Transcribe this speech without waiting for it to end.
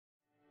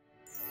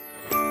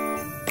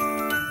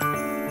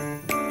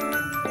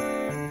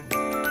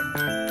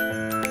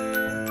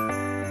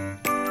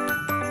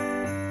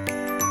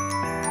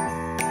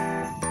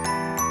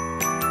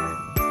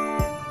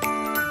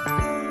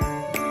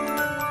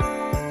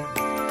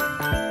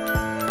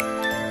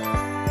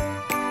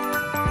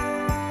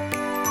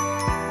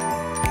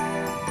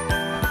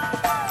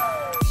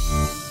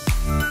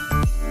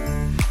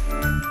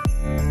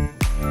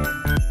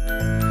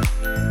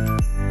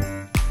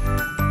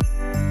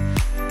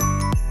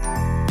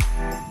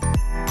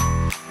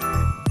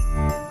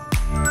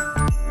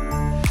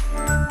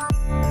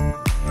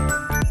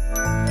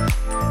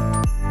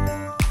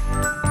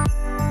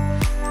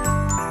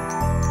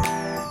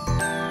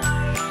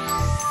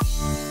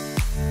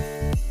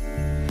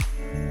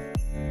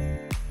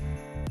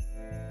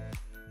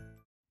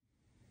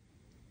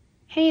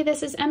Hey,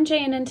 this is MJ,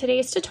 and in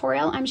today's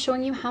tutorial, I'm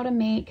showing you how to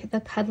make the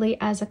Cuddly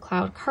as a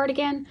Cloud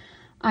cardigan.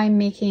 I'm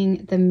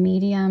making the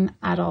medium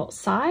adult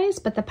size,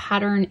 but the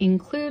pattern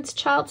includes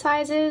child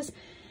sizes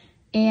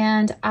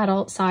and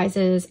adult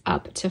sizes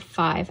up to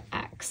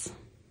 5X.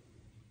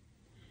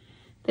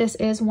 This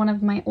is one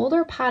of my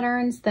older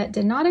patterns that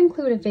did not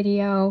include a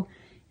video,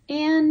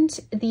 and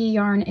the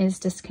yarn is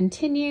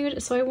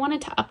discontinued, so I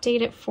wanted to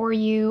update it for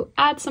you,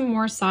 add some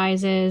more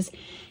sizes,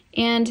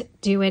 and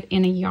do it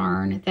in a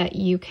yarn that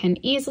you can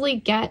easily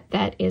get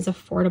that is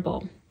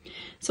affordable.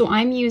 So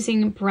I'm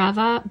using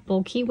Breva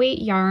bulky weight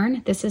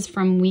yarn. This is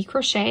from We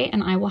Crochet,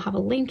 and I will have a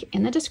link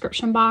in the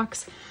description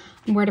box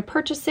on where to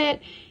purchase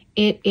it.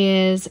 It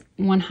is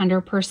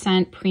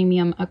 100%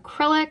 premium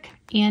acrylic,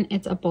 and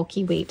it's a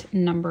bulky weight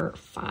number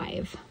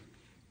 5.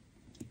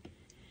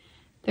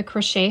 The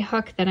crochet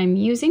hook that I'm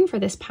using for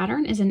this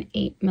pattern is an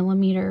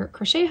 8mm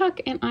crochet hook,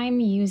 and I'm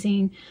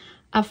using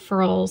a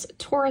Furls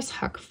Taurus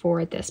hook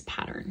for this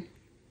pattern.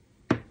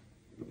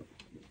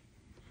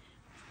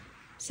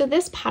 So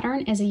this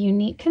pattern is a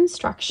unique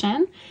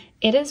construction.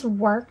 It is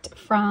worked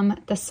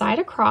from the side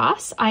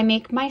across. I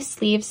make my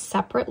sleeves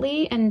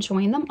separately and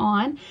join them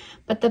on,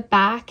 but the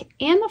back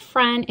and the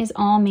front is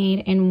all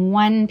made in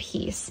one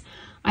piece.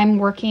 I'm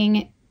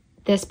working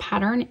this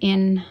pattern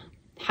in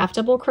half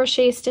double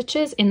crochet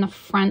stitches in the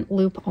front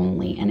loop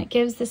only, and it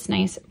gives this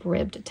nice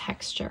ribbed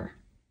texture.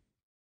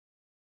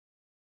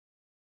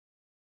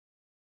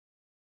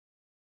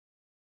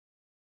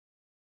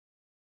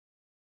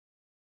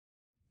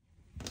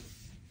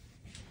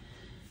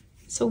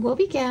 So we'll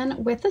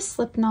begin with a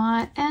slip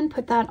knot and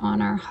put that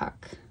on our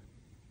hook.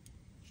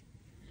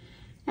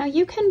 Now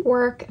you can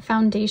work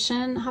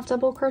foundation half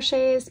double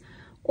crochets,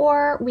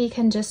 or we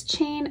can just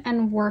chain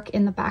and work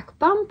in the back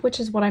bump, which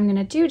is what I'm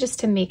gonna do just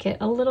to make it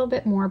a little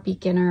bit more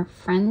beginner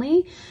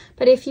friendly.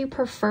 But if you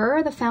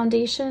prefer the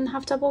foundation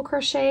half double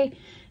crochet,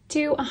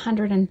 do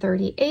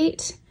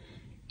 138.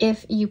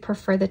 If you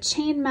prefer the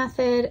chain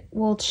method,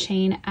 we'll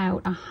chain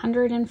out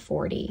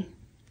 140.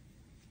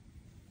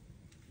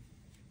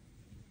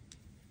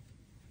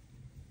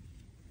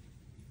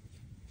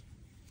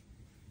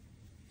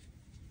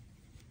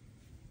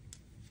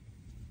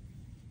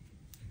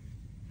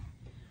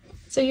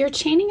 So you're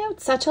chaining out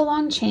such a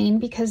long chain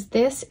because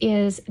this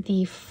is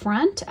the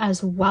front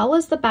as well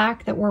as the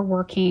back that we're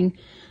working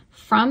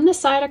from the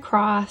side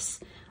across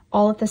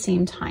all at the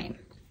same time.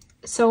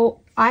 So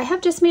I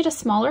have just made a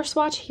smaller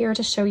swatch here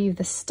to show you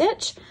the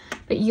stitch,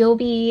 but you'll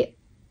be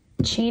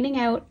chaining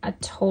out a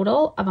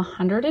total of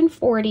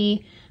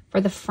 140 for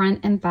the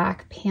front and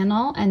back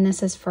panel, and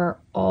this is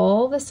for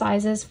all the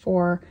sizes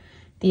for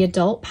the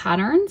adult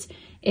patterns.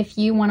 If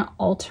you want to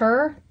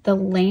alter the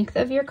length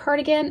of your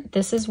cardigan,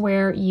 this is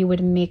where you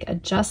would make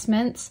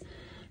adjustments.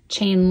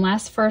 Chain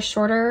less for a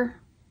shorter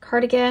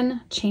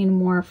cardigan, chain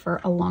more for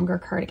a longer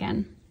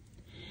cardigan.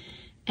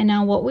 And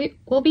now what we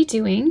will be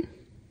doing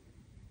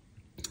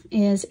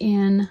is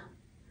in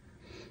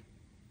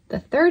the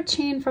third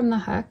chain from the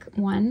hook,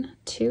 1,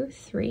 2,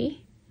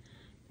 3,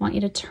 I want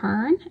you to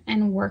turn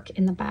and work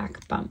in the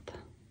back bump.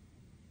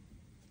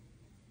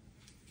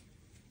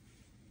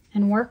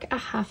 And work a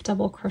half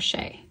double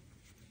crochet.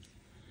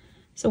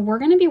 So we're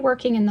going to be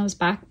working in those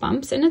back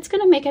bumps, and it's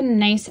going to make a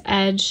nice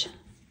edge.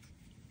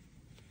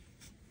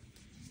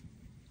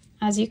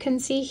 As you can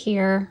see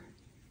here.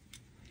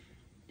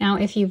 Now,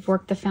 if you've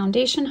worked the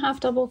foundation half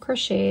double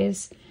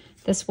crochets,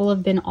 this will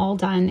have been all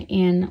done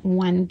in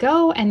one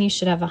go, and you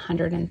should have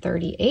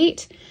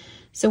 138.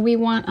 So we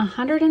want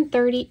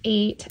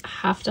 138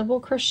 half double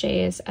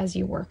crochets as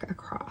you work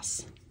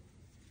across.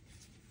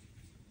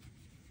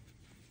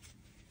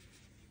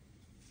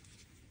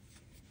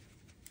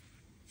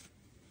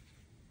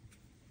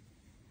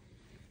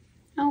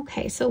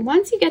 Okay, so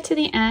once you get to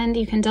the end,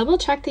 you can double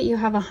check that you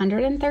have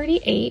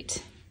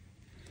 138.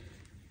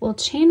 We'll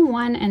chain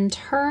 1 and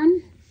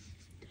turn.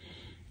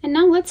 And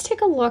now let's take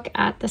a look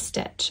at the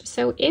stitch.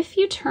 So if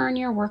you turn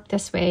your work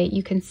this way,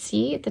 you can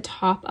see at the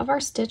top of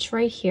our stitch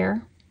right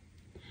here.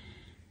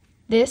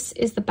 This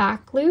is the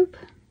back loop,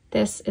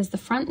 this is the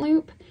front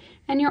loop,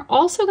 and you're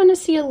also going to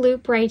see a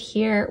loop right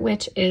here,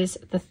 which is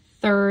the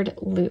third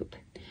loop.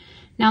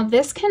 Now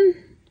this can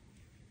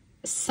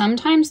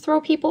sometimes throw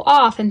people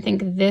off and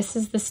think this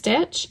is the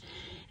stitch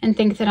and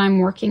think that I'm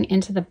working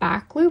into the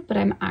back loop, but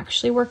I'm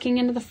actually working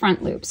into the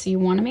front loop. So you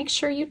want to make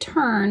sure you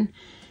turn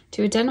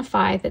to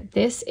identify that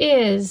this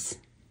is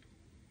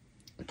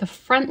the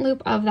front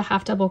loop of the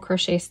half double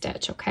crochet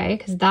stitch, okay?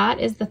 Because that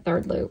is the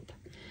third loop.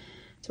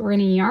 So we're going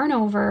to yarn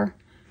over.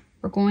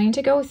 We're going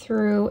to go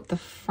through the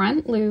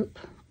front loop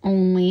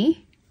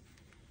only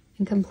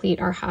and complete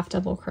our half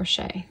double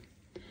crochet.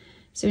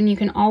 So you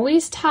can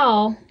always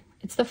tell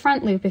it's the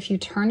front loop if you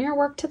turn your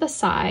work to the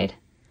side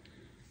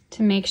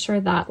to make sure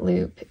that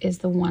loop is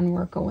the one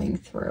we're going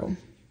through.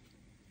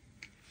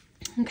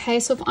 Okay,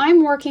 so if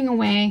I'm working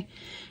away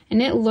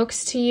and it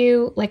looks to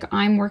you like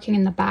I'm working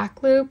in the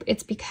back loop,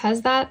 it's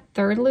because that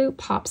third loop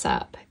pops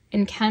up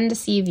and can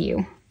deceive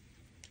you.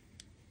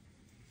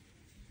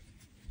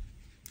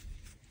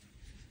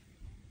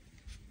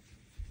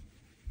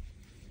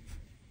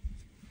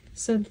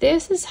 So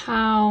this is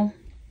how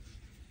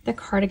the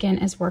cardigan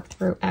is worked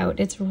throughout.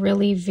 It's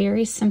really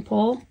very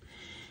simple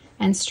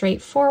and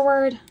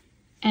straightforward,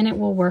 and it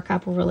will work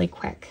up really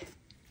quick.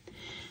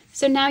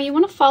 So now you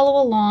want to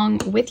follow along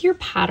with your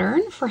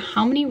pattern for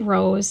how many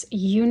rows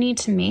you need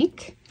to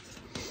make.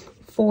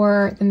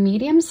 For the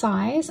medium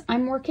size,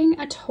 I'm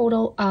working a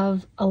total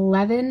of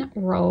 11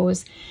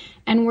 rows,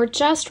 and we're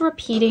just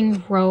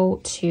repeating row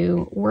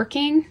 2,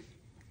 working,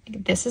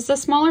 this is a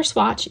smaller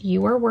swatch,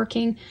 you are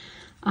working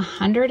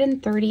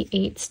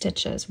 138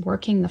 stitches,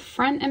 working the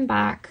front and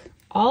back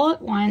all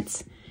at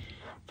once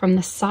from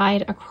the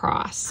side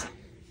across.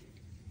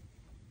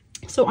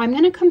 So I'm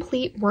going to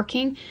complete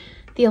working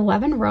the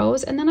 11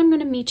 rows, and then I'm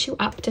going to meet you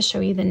up to show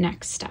you the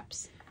next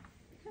steps.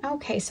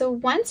 Okay, so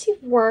once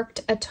you've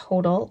worked a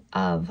total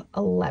of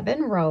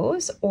 11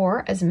 rows,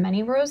 or as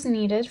many rows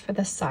needed for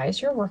the size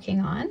you're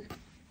working on,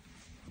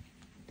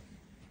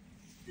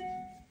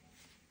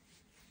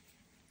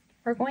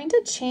 we're going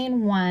to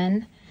chain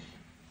 1,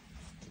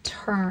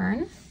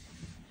 turn.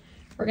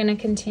 We're going to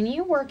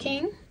continue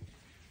working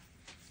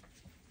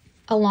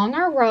along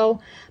our row,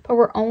 but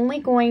we're only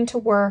going to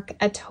work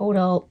a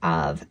total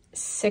of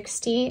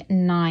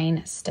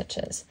 69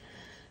 stitches.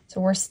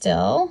 So we're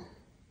still,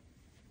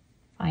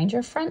 find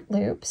your front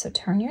loop, so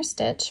turn your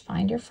stitch,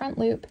 find your front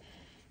loop,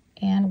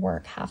 and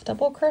work half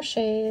double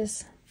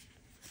crochets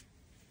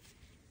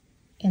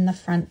in the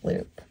front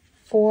loop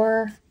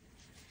for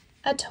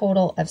a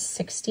total of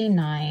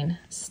 69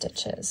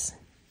 stitches.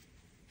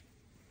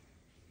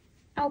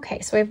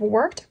 Okay, so I've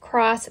worked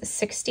across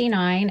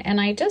 69,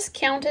 and I just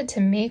counted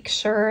to make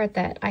sure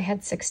that I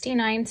had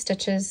 69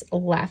 stitches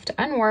left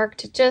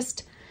unworked,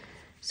 just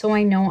so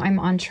I know I'm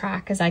on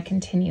track as I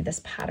continue this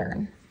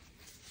pattern.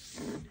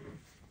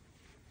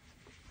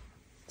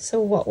 So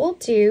what we'll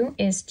do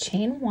is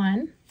chain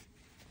 1,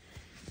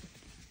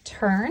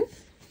 turn,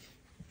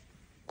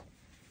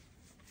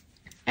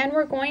 and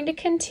we're going to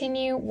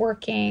continue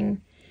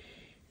working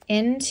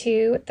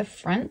into the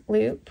front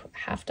loop,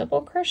 half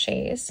double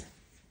crochets.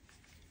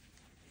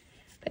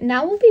 But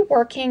now we'll be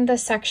working the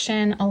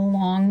section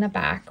along the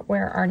back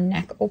where our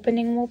neck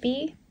opening will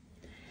be.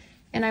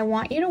 And I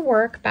want you to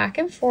work back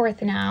and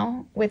forth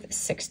now with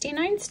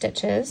 69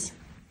 stitches.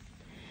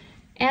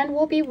 And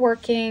we'll be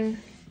working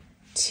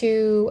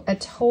to a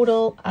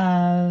total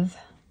of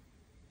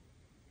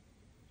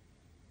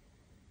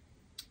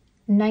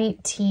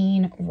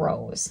 19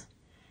 rows.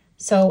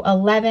 So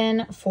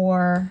 11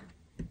 for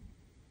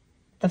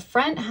the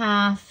front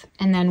half,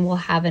 and then we'll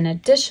have an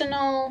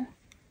additional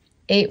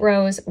 8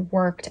 rows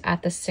worked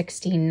at the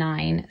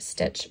 69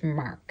 stitch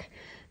mark.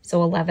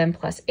 So 11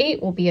 plus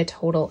 8 will be a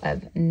total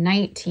of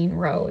 19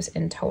 rows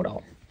in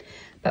total.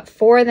 But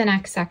for the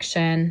next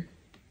section,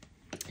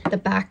 the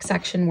back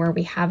section where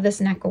we have this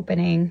neck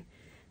opening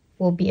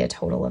will be a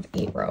total of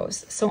 8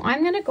 rows. So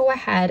I'm going to go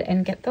ahead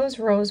and get those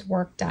rows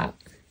worked up.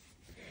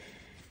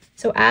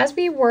 So as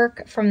we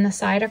work from the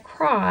side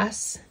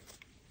across,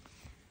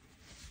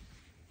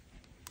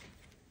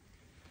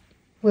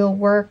 we'll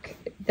work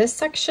this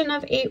section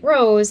of 8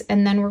 rows,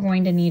 and then we're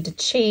going to need to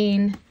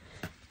chain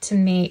to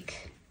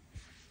make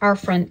our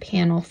front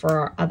panel for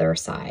our other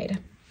side.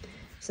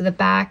 So the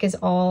back is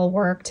all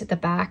worked, the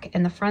back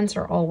and the fronts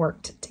are all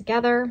worked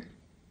together.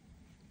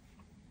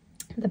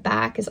 The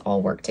back is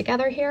all worked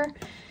together here,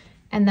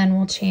 and then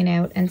we'll chain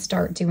out and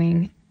start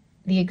doing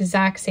the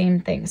exact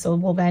same thing. So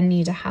we'll then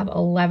need to have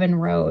 11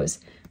 rows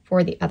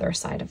for the other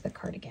side of the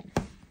cardigan.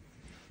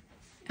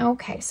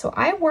 Okay, so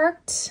I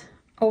worked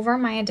over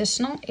my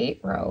additional 8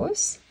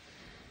 rows.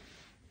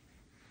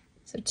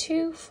 So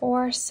 2,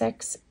 4,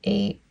 6,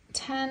 8,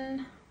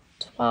 10,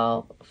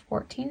 12,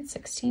 14,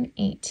 16,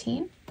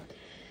 18,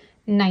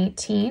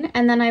 19.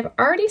 And then I've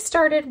already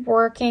started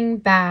working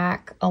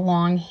back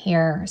along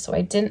here, so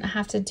I didn't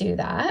have to do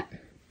that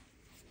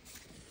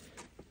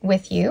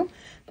with you.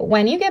 But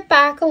when you get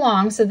back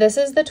along, so this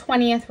is the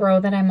 20th row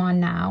that I'm on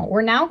now,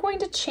 we're now going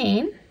to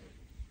chain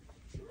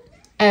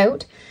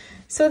out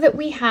so that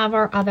we have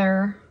our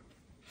other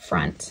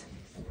front.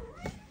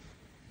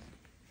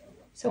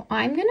 So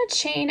I'm going to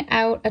chain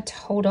out a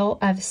total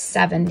of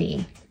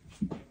 70.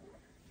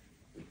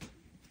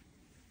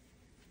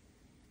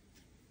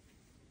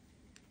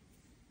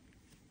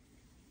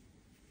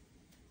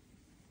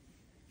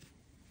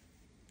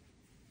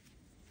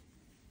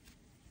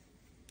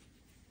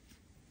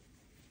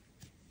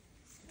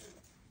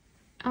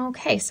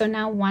 Okay, so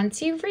now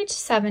once you've reached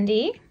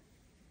 70,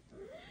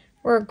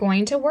 we're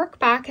going to work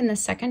back in the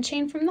second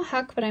chain from the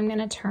hook, but I'm going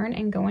to turn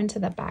and go into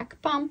the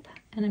back bump,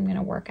 and I'm going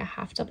to work a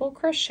half double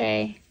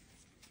crochet.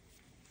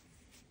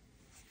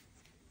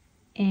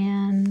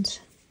 And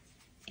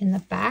in the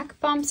back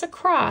bumps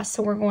across,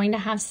 so we're going to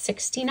have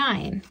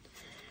 69.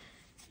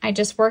 I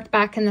just worked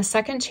back in the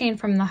second chain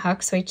from the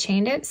hook, so I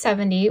chained out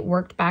 70,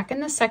 worked back in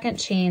the second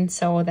chain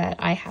so that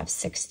I have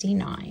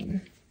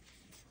 69.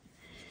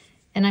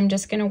 And I'm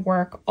just going to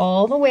work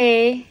all the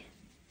way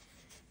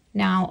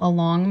now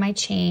along my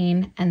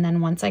chain, and then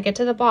once I get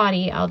to the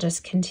body, I'll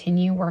just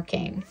continue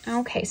working.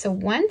 Okay, so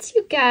once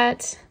you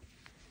get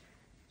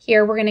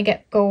here, we're going to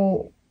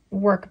go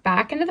work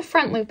back into the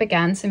front loop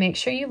again. So make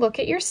sure you look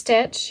at your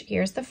stitch.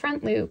 Here's the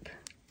front loop.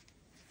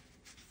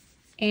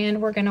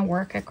 And we're gonna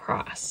work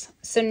across.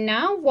 So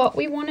now what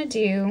we wanna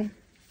do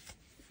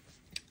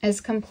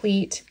is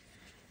complete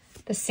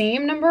the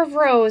same number of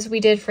rows we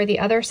did for the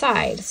other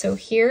side. So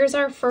here's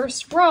our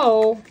first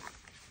row.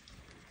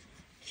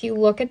 If you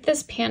look at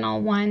this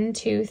panel, 1,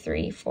 2,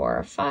 3,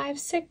 4, 5,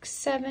 6,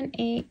 7,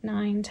 8,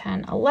 9,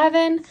 10,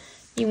 11.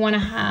 You wanna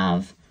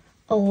have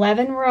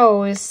 11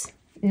 rows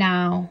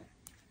now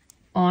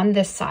on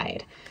this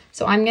side.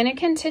 So I'm gonna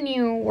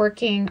continue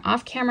working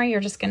off camera.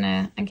 You're just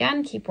gonna,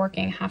 again, keep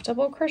working half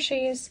double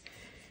crochets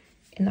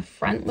in the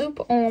front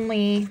loop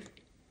only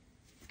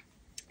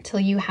till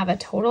you have a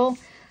total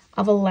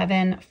of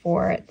 11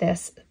 for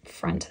this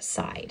front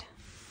side.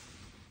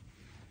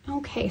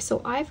 Okay,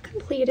 so I've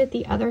completed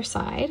the other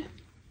side.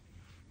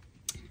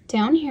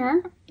 Down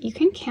here, you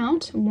can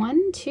count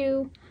 1,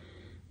 2,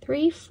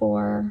 3,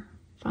 4,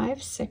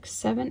 5, 6,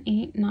 7,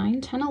 8,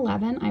 9, 10,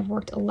 11. I've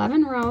worked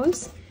 11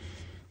 rows.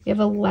 We have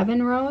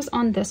 11 rows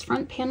on this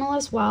front panel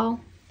as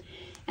well.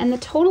 And the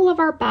total of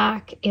our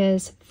back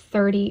is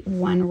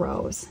 31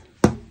 rows.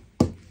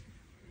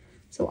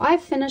 So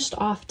I've finished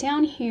off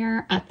down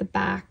here at the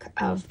back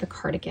of the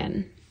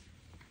cardigan.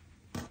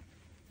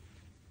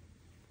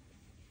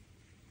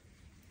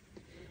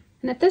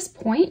 And at this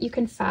point, you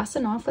can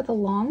fasten off with a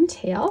long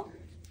tail.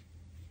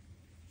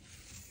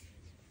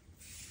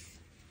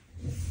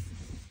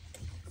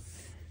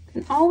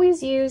 And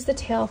always use the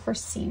tail for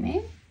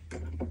seaming.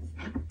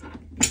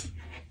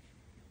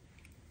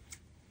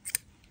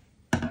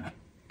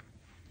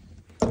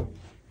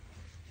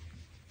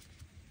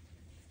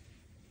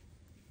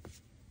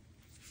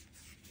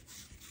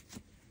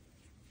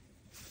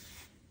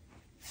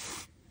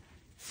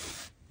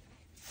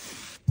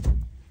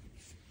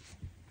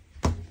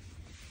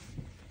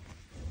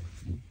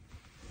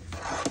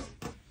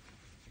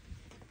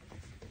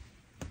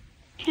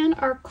 And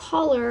our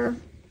collar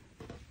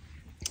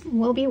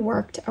will be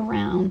worked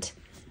around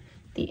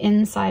the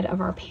inside of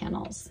our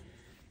panels.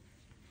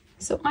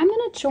 So I'm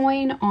going to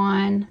join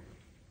on,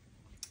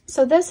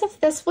 so this, if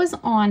this was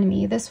on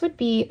me, this would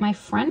be my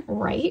front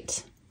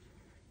right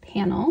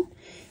panel.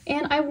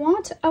 And I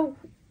want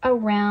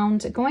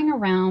going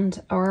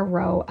around our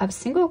row of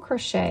single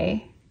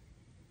crochet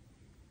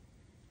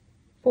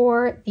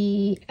for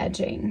the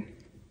edging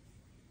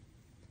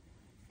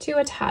to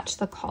attach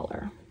the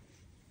collar.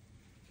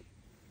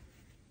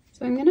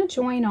 So I'm going to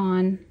join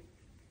on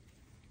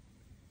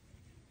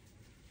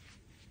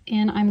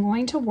and I'm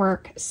going to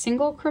work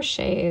single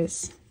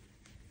crochets.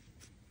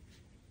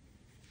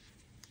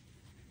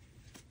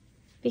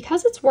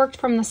 Because it's worked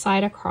from the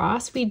side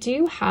across, we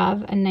do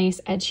have a nice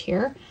edge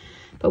here,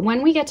 but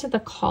when we get to the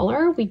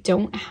collar, we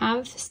don't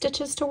have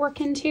stitches to work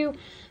into.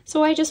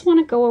 So I just want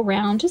to go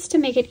around just to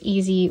make it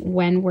easy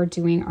when we're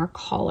doing our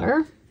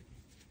collar.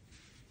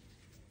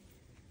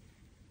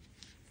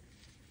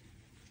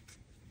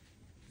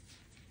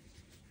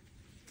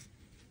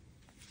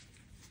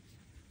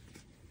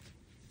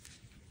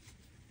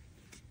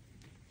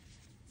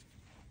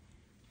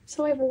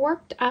 So I've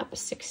worked up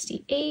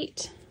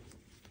 68,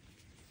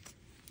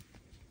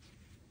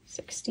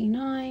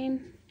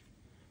 69,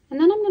 and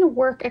then I'm going to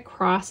work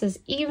across as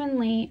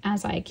evenly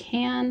as I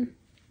can.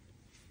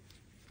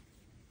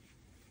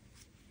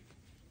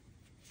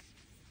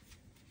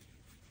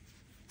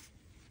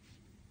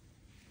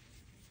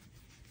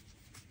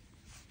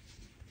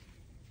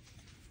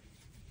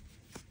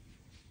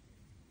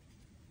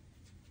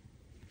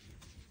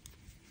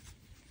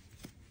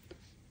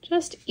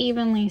 Just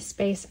evenly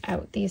space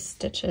out these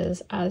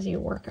stitches as you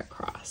work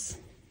across.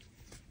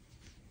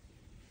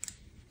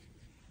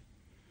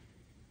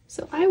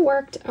 So I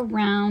worked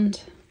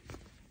around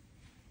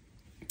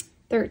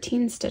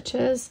 13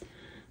 stitches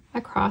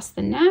across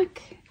the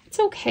neck. It's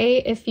okay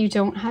if you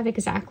don't have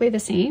exactly the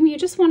same. You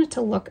just want it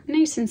to look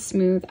nice and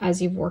smooth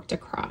as you've worked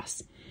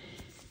across.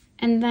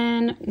 And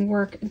then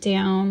work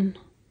down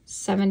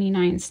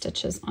 79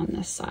 stitches on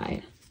this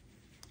side.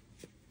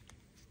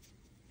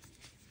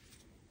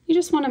 You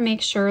just want to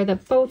make sure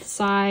that both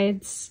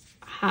sides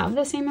have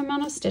the same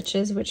amount of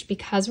stitches, which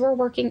because we're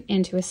working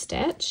into a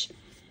stitch,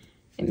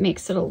 it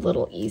makes it a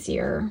little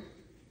easier.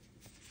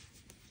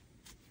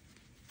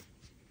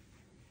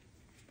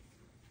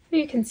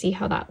 You can see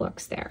how that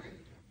looks there.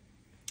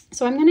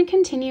 So I'm going to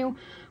continue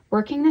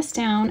working this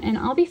down and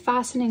I'll be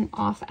fastening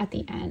off at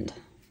the end.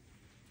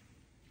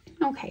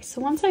 Okay, so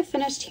once I've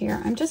finished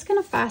here, I'm just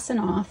going to fasten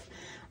off.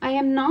 I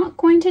am not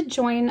going to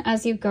join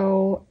as you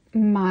go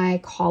my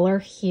collar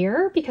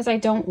here because I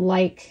don't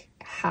like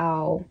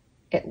how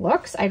it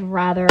looks. I'd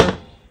rather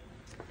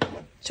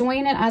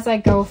join it as I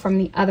go from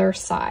the other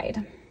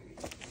side.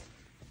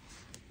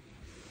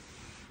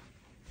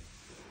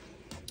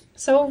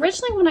 So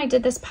originally when I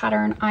did this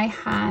pattern, I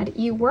had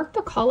you work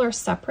the collar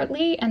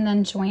separately and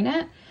then join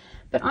it,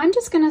 but I'm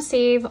just going to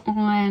save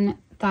on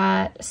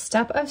that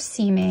step of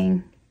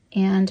seaming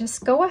and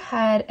just go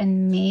ahead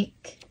and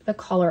make the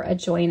collar a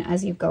join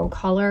as you go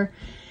collar.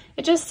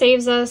 It just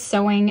saves us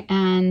sewing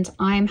and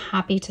I'm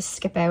happy to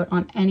skip out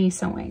on any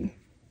sewing.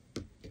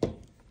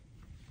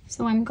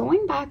 So I'm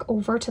going back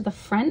over to the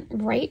front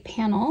right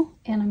panel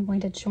and I'm going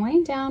to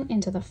join down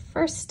into the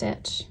first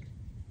stitch.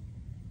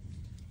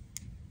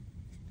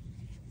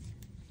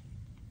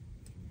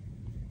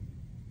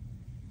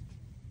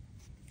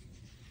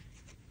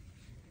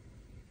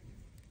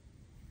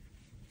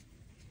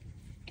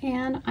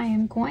 And I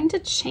am going to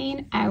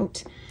chain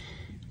out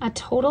a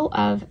total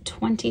of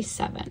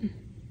 27.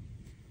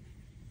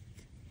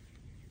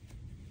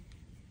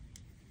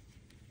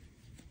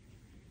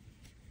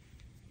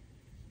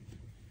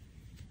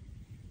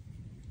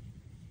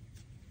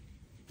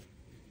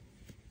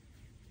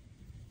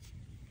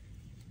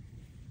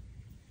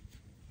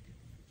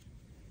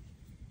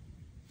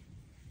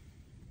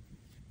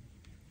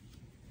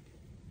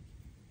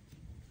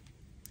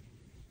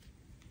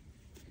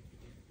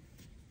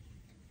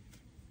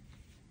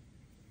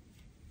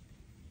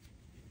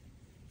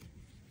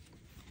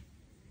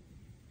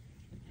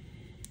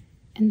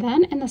 And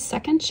then in the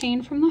second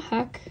chain from the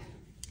hook,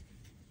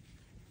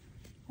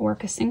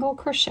 work a single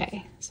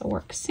crochet. So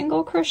work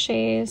single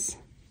crochets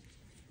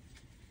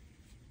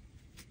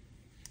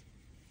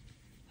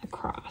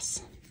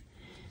across.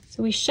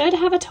 So we should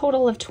have a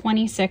total of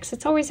 26.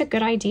 It's always a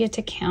good idea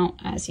to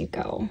count as you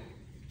go.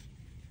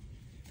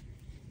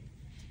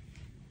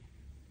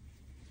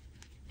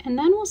 And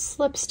then we'll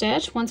slip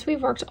stitch. Once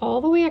we've worked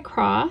all the way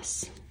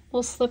across,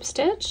 we'll slip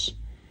stitch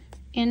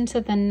into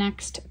the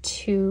next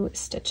 2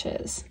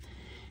 stitches.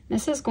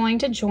 This is going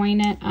to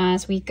join it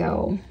as we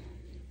go.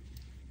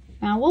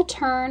 Now we'll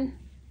turn,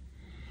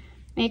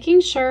 making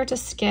sure to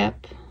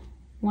skip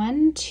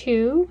 1,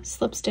 2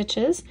 slip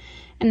stitches,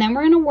 and then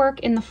we're going to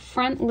work in the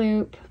front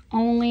loop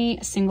only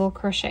single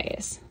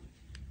crochets.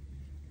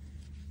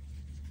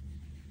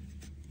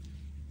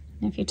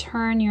 And if you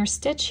turn your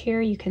stitch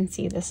here, you can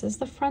see this is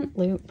the front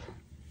loop.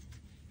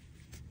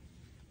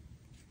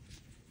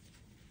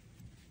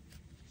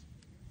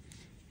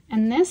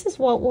 And this is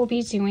what we'll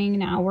be doing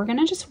now. We're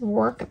gonna just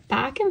work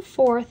back and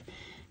forth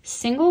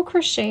single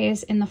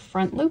crochets in the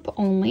front loop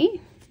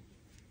only.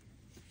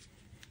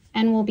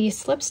 And we'll be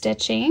slip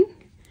stitching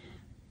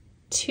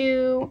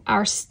to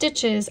our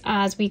stitches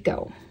as we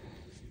go.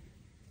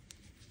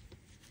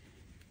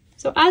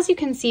 So as you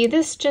can see,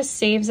 this just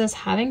saves us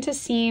having to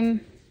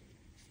seam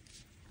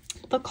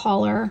the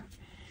collar.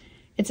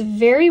 It's a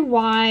very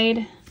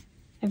wide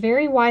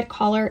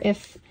collar.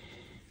 If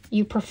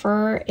you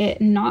prefer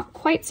it not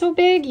quite so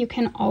big, you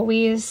can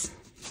always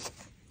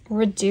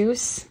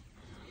reduce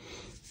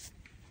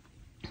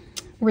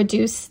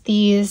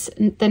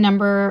the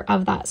number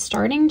of that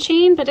starting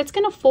chain, but it's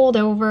going to fold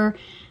over and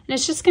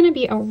it's just going to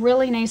be a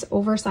really nice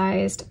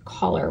oversized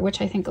collar, which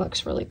I think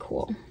looks really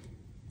cool.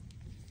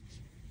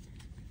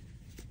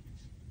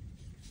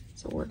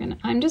 So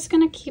I'm just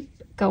going to keep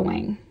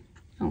going.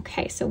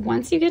 Okay, so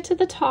once you get to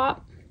the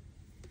top,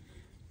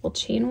 we'll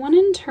chain 1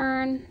 and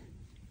turn.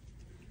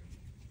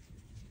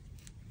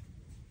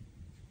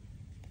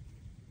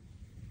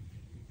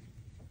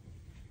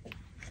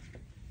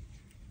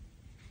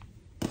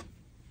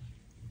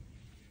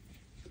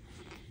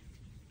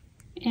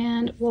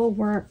 And we'll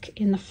work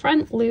in the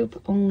front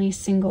loop only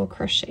single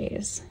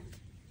crochets.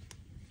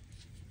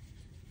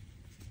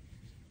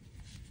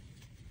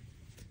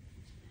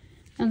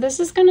 Now this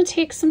is going to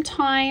take some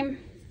time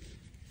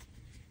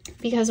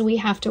because we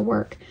have to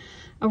work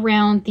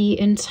around the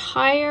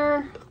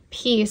entire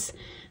piece.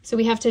 So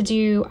we have to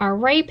do our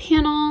right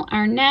panel,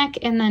 our neck,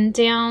 and then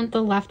down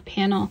the left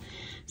panel.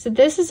 So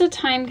this is a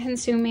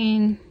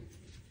time-consuming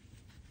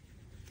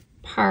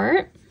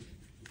part,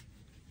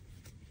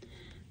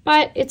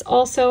 but it's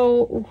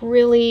also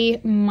really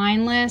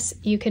mindless.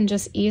 You can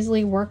just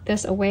easily work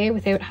this away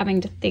without having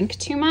to think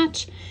too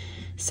much.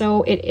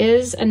 So it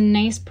is a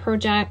nice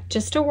project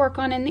just to work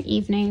on in the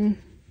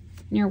evening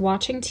when you're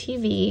watching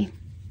TV.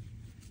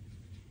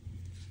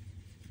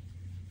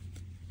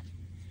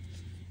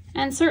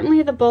 And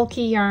certainly the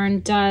bulky yarn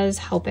does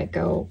help it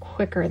go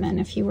quicker than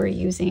if you were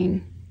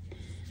using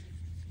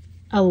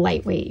a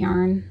lightweight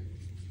yarn.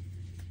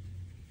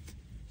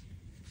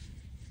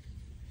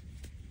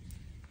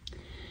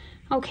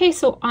 Okay,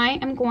 so I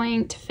am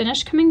going to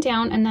finish coming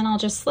down and then I'll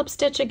just slip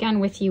stitch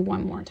again with you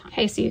one more time.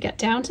 Okay, so you get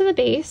down to the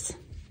base.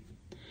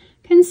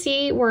 You can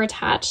see we're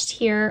attached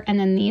here, and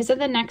then these are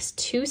the next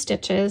 2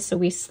 stitches. So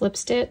we slip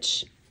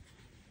stitch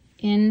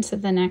into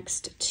the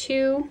next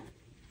 2.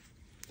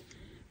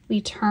 We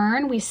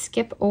turn, we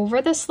skip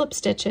over the slip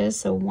stitches,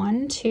 so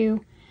 1,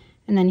 2,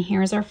 and then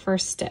here's our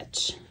first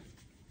stitch.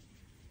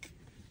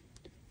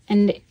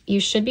 And you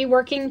should be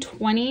working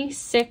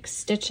 26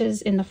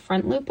 stitches in the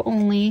front loop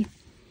only,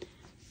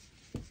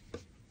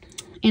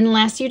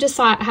 unless you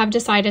have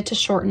decided to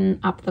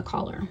shorten up the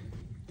collar.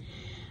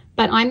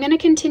 But I'm going to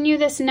continue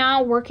this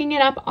now, working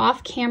it up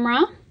off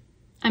camera.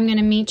 I'm going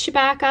to meet you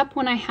back up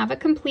when I have it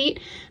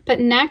complete, but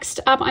next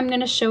up I'm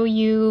going to show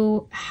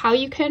you how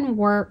you can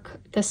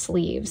work the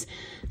sleeves.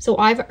 So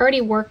I've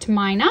already worked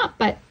mine up,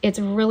 but it's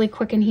really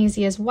quick and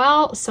easy as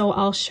well, so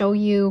I'll show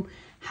you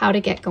how to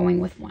get going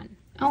with one.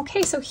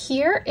 Okay, so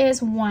here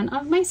is one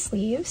of my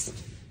sleeves.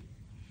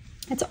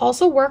 It's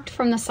also worked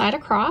from the side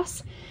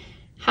across,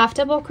 half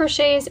double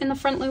crochets in the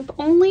front loop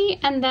only,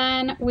 and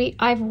then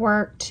I've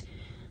worked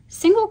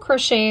single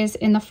crochets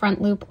in the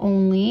front loop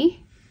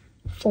only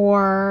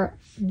for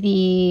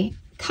the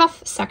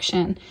cuff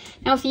section.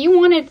 Now, if you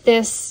wanted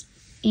this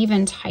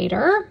even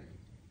tighter,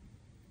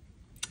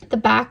 the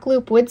back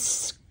loop would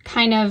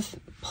kind of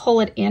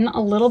pull it in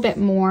a little bit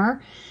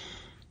more,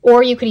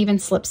 or you could even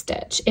slip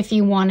stitch if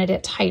you wanted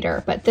it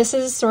tighter. But this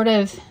is sort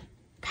of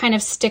kind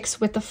of sticks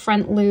with the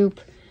front loop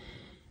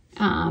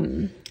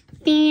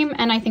theme,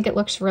 and I think it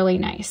looks really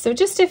nice. So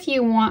just if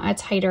you want a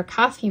tighter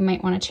cuff, you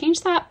might want to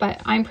change that, but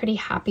I'm pretty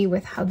happy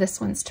with how this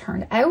one's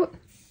turned out.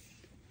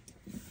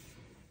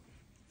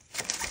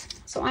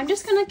 So I'm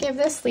just going to give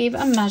this sleeve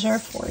a measure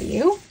for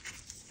you.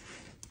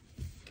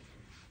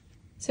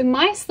 So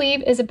my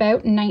sleeve is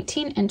about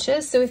 19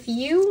 inches. So if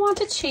you want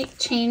to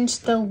change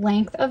the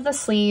length of the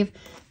sleeve,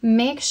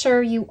 make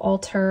sure you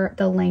alter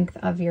the length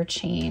of your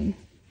chain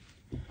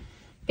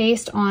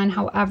based on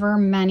however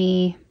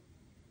many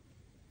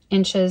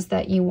inches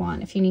that you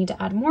want. If you need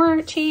to add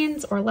more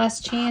chains or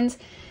less chains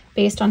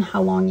based on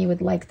how long you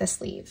would like the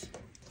sleeve.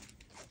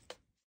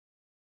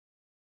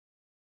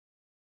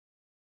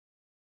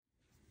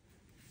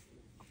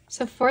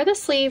 So for the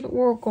sleeve,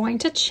 we're going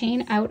to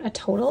chain out a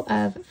total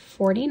of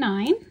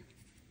 49.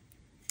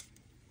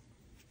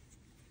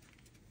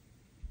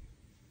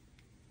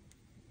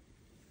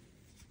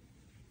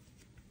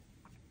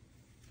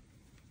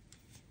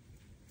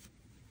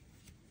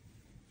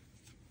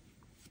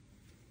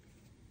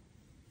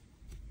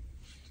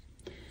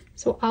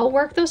 So I'll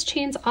work those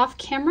chains off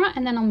camera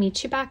and then I'll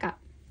meet you back up.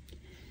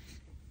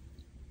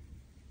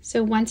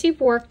 So once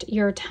you've worked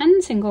your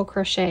 10 single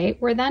crochet,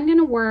 we're then going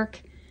to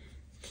work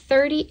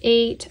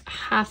 38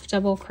 half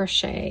double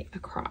crochet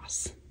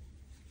across,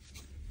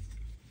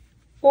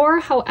 or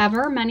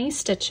however many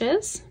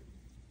stitches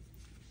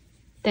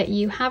that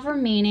you have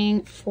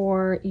remaining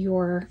for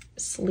your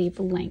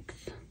sleeve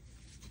length.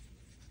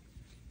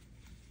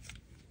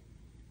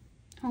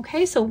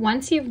 Okay, so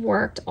once you've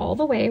worked all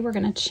the way, we're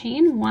going to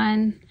chain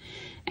one,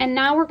 and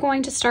now we're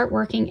going to start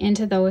working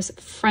into those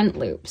front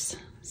loops.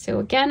 So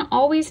again,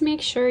 always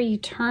make sure you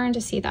turn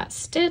to see that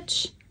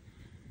stitch.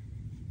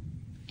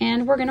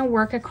 And we're going to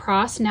work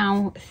across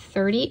now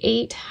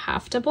 38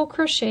 half double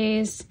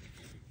crochets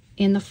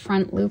in the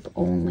front loop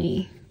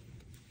only.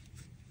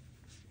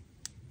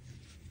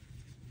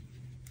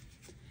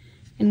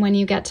 And when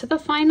you get to the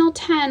final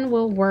 10,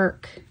 we'll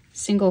work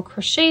single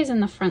crochets in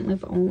the front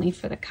loop only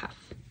for the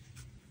cuff.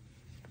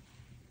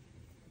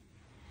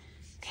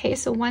 Okay,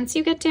 so once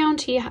you get down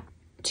to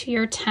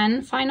your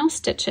 10 final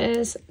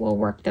stitches, we'll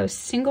work those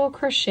single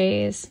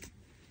crochets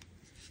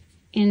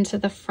into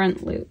the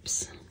front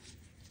loops.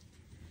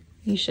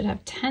 You should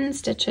have 10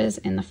 stitches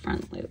in the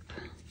front loop.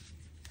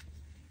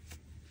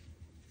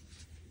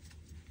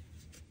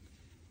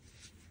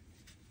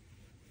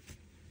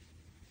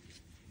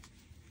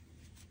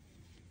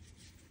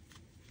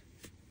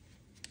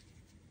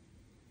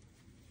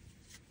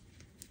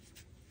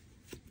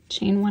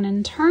 Chain one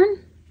and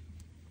turn.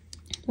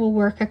 We'll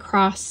work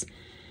across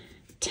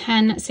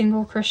 10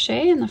 single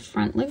crochet in the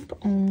front loop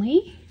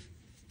only.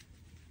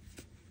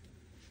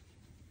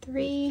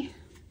 3,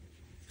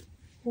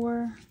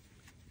 4,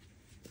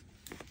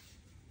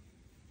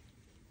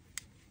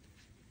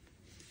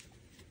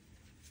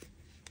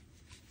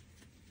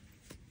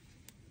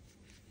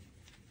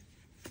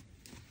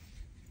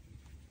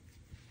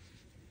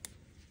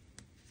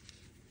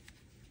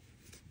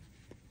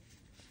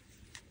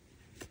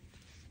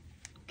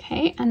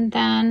 okay, and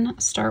then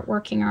start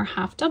working our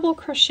half double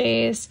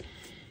crochets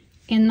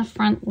in the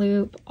front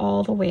loop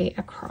all the way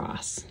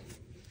across.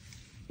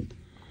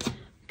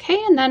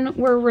 Okay, and then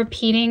we're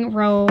repeating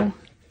row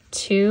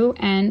 2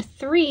 and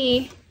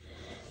 3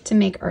 to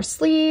make our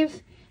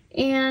sleeve.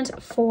 And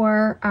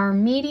for our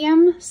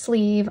medium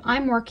sleeve,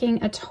 I'm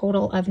working a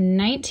total of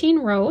 19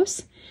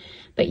 rows,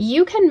 but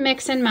you can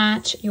mix and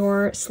match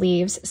your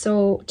sleeves.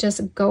 So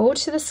just go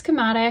to the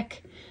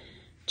schematic,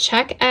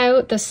 check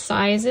out the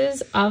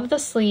sizes of the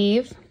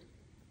sleeve.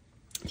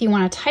 If you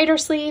want a tighter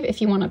sleeve,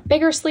 if you want a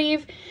bigger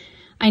sleeve.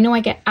 I know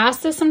I get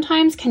asked this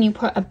sometimes, can you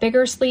put a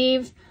bigger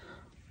sleeve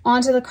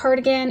onto the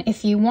cardigan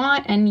if you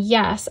want? And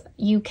yes,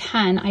 you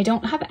can. I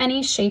don't have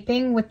any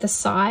shaping with the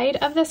side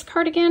of this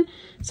cardigan,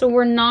 so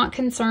we're not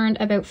concerned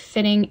about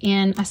fitting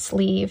in a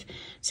sleeve.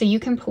 So you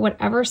can put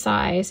whatever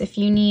size. If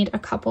you need a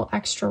couple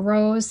extra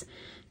rows,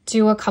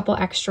 do a couple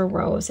extra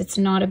rows. It's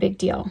not a big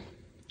deal.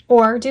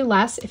 Or do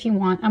less if you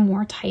want a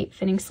more tight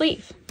fitting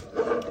sleeve.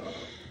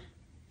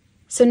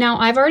 So now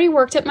I've already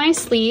worked at my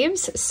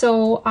sleeves,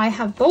 so I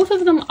have both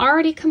of them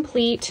already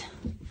complete,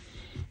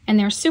 and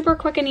they're super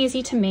quick and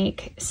easy to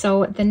make.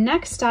 So the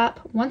next step,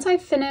 once I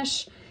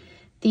finish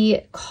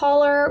the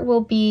collar,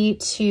 will be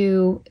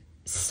to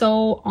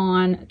sew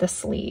on the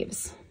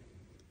sleeves.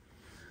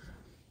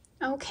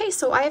 Okay,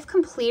 so I have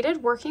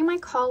completed working my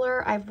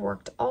collar. I've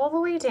worked all the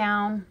way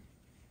down.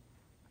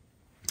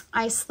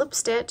 I slip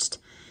stitched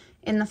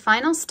in the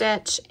final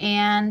stitch,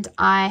 and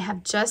I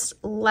have just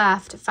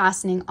left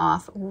fastening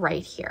off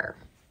right here.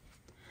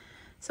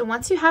 So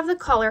once you have the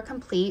collar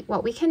complete,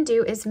 what we can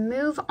do is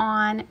move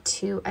on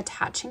to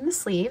attaching the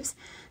sleeves.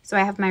 So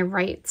I have my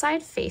right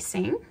side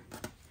facing,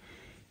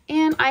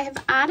 and I have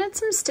added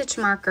some stitch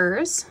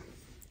markers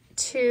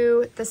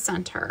to the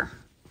center.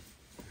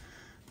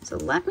 So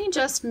let me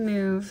just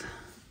move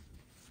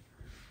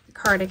the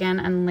cardigan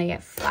and lay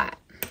it flat.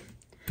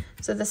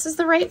 So this is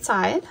the right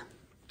side,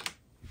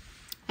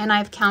 and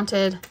I've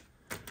counted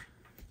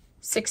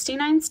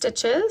 69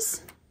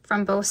 stitches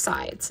from both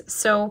sides.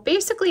 So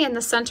basically in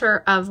the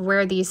center of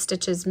where these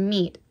stitches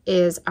meet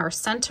is our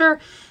center,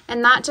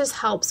 and that just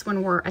helps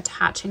when we're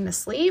attaching the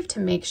sleeve to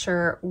make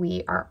sure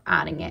we are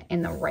adding it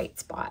in the right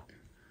spot.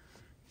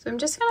 So I'm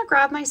just gonna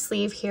grab my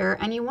sleeve here,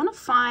 and you wanna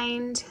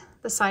find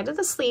the side of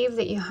the sleeve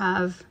that you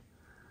have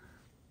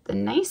the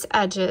nice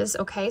edges.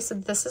 Okay, so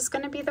this is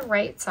gonna be the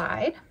right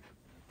side.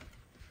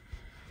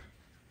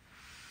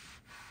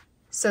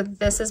 So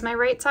this is my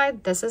right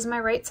side, this is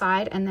my right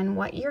side, and then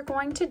what you're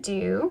going to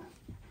do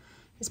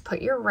is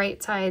put your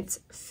right sides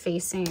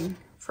facing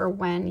for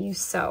when you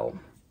sew.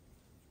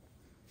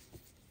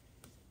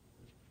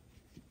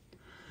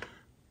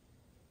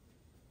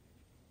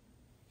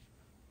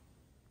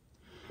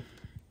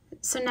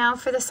 So now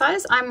for the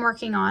size I'm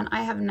working on,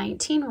 I have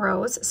 19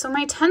 rows. So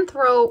my 10th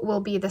row will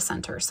be the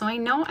center. So I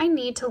know I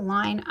need to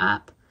line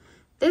up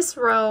this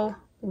row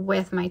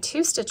with my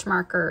 2 stitch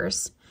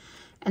markers,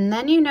 and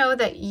then you know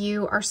that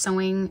you are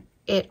sewing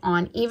it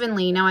on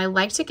evenly. Now I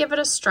like to give it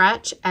a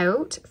stretch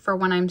out for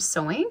when I'm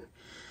sewing,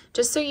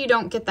 just so you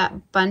don't get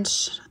that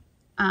bunch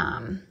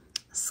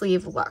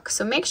sleeve look.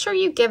 So make sure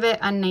you give it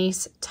a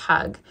nice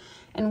tug.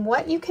 And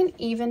what you can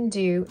even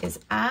do is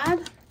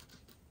add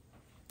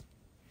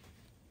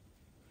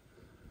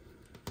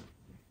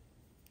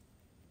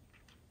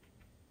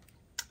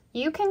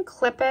you can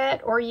clip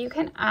it, or you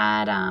can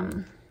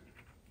add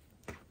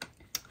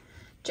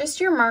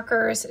just your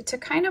markers to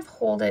kind of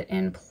hold it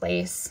in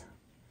place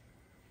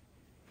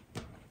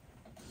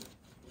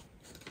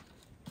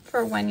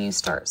for when you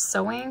start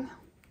sewing.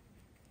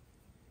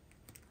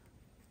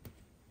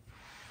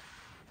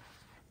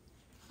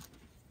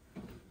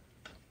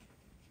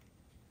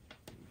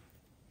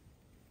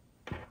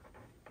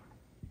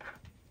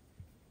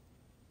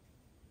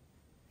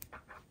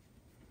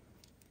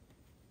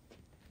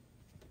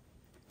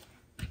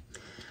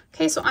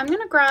 Okay, so I'm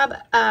gonna grab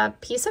a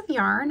piece of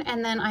yarn,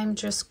 and then I'm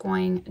just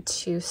going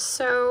to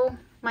sew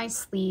my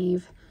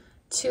sleeve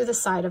to the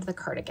side of the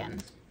cardigan.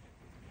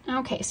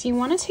 Okay, so you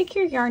wanna take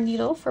your yarn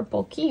needle for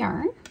bulky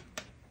yarn.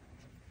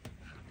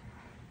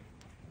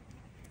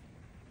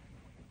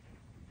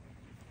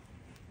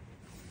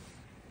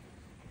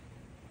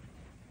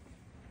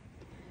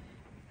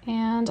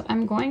 And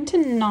I'm going to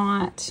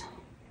knot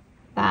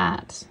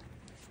that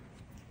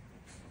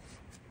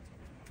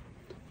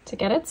to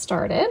get it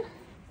started.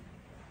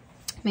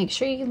 Make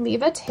sure you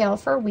leave a tail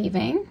for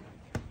weaving.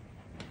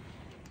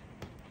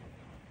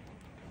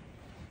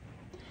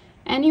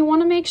 And you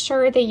want to make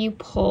sure that you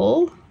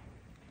pull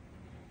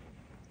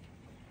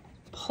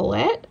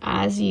it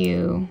as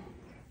you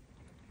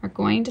are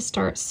going to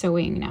start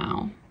sewing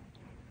now.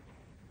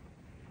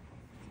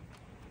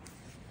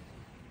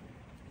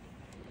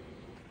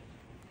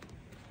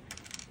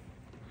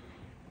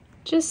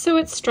 Just so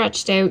it's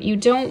stretched out. You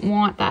don't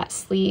want that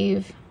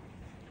sleeve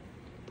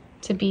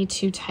to be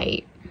too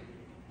tight.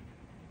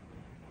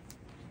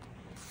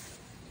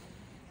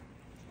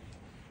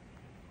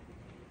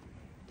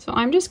 So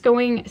I'm just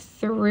going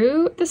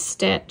through the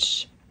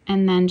stitch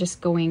and then just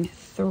going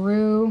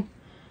through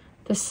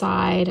the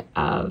side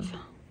of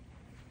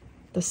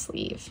the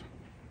sleeve.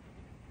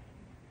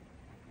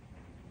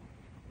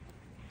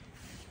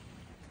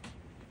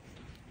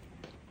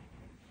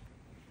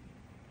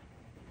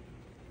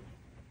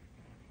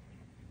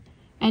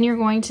 And you're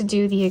going to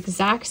do the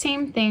exact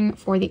same thing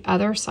for the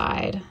other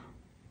side.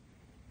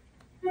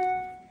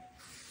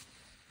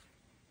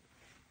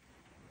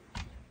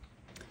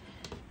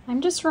 I'm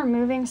just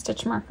removing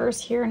stitch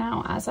markers here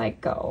now as I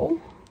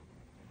go.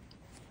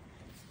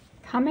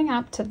 Coming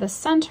up to the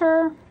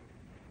center.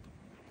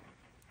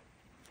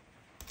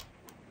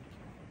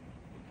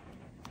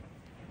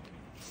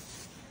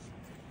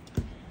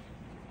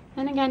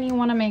 And again, you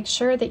want to make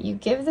sure that you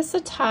give this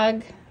a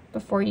tug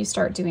before you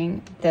start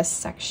doing this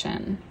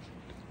section.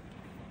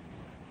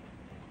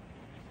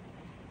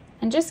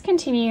 And just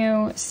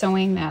continue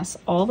sewing this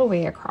all the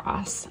way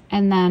across,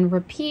 and then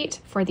repeat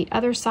for the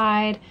other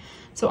side.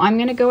 So I'm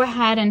gonna go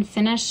ahead and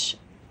finish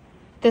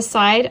this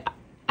side.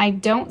 I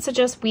don't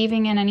suggest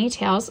weaving in any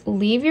tails.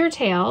 Leave your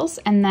tails,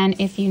 and then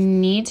if you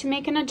need to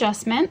make an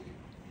adjustment,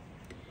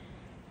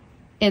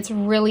 it's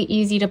really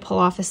easy to pull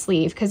off a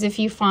sleeve, because if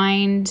you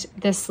find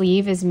the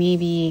sleeve is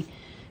maybe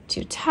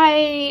too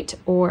tight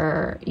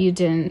or you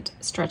didn't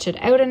stretch it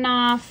out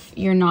enough,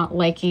 you're not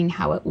liking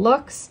how it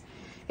looks,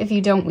 if you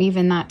don't weave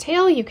in that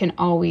tail, you can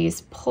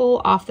always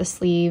pull off the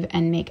sleeve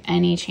and make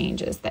any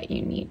changes that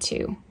you need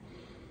to.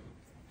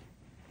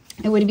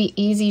 It would be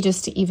easy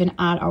just to even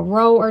add a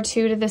row or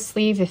two to the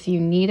sleeve if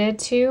you needed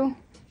to.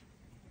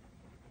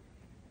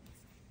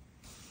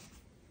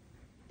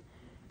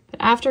 But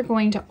after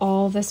going to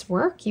all this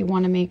work, you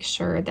want to make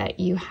sure that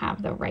you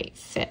have the right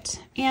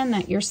fit and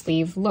that your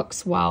sleeve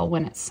looks well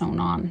when it's sewn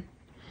on.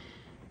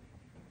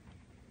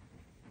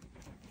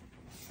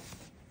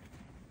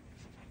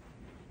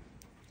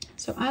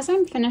 So as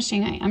I'm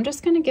finishing, I'm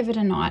just going to give it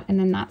a knot, and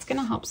then that's going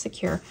to help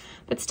secure,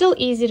 but still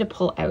easy to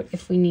pull out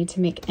if we need to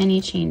make any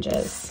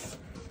changes.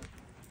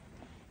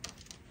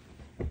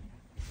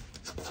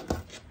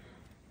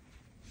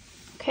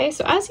 Okay,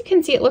 so as you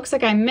can see, it looks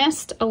like I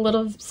missed a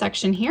little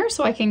section here,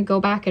 so I can go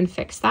back and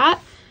fix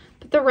that,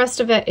 but the rest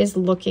of it is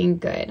looking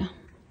good.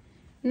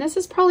 And this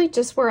is probably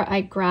just where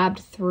I grabbed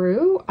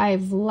through.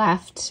 I've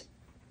left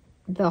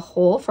the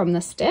hole from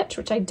the stitch,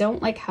 which I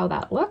don't like how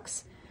that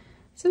looks.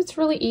 So it's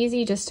really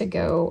easy just to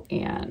go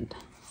and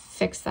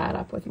fix that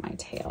up with my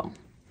tail.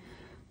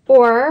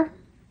 Or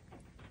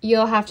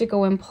you'll have to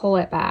go and pull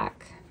it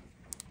back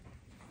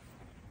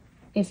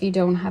if you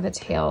don't have a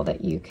tail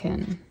that you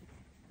can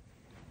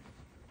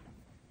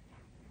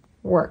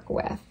work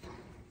with.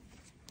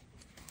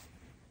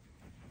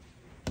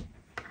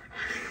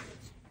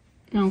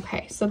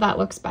 Okay, so that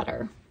looks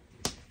better.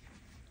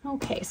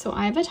 Okay, so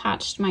I've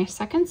attached my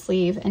second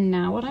sleeve, and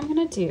now what I'm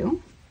gonna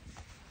do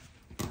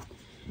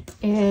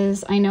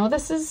is, I know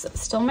this is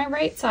still my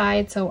right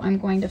side, so I'm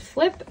going to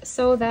flip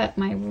so that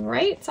my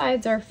right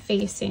sides are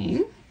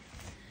facing,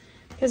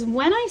 because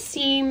when I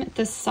seam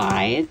the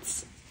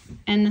sides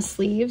and the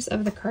sleeves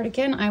of the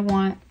cardigan, I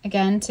want,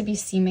 again, to be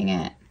seaming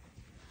it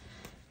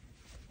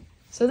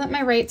so that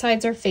my right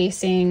sides are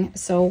facing,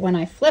 so when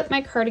I flip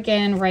my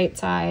cardigan right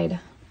side,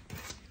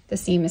 the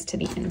seam is to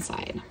the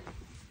inside.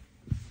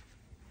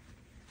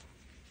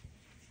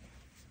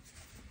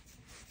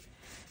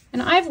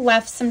 And I've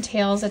left some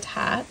tails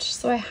attached,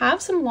 so I have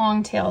some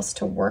long tails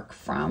to work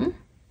from.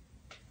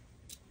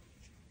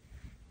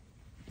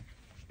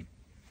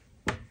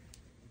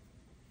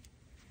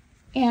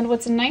 And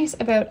what's nice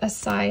about a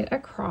side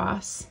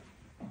across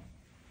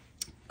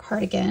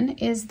cardigan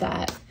is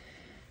that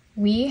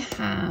we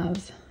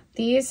have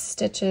these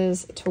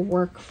stitches to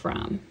work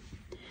from.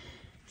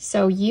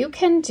 So you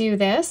can do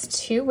this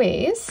two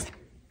ways.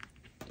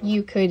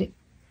 You could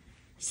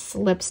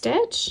slip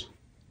stitch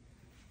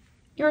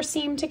your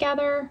seam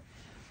together,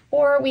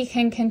 or we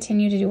can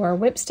continue to do our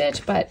whip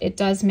stitch, but it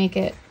does make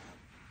it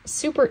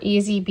super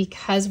easy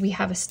because we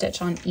have a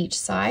stitch on each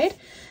side.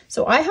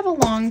 So I have a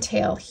long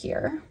tail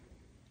here.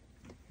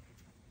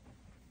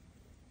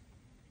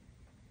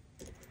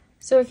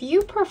 So if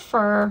you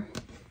prefer,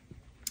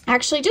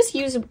 actually just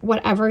use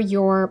whatever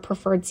your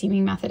preferred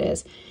seaming method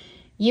is.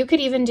 You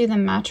could even do the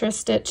mattress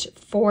stitch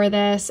for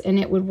this, and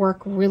it would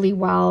work really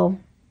well.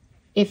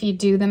 If you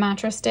do the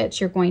mattress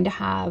stitch, you're going to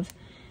have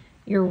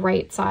your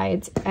right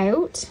sides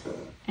out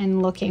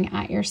and looking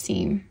at your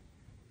seam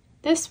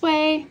this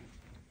way.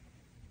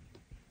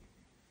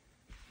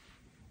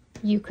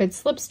 You could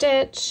slip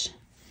stitch,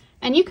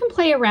 and you can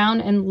play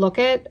around and look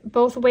at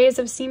both ways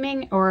of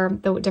seaming, or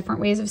the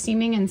different ways of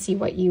seaming, and see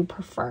what you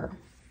prefer.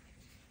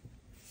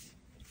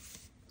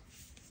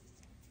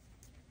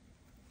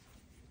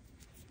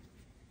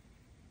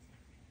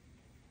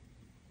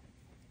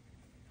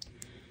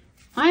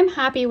 I'm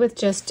happy with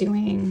just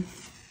doing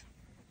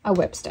a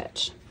whip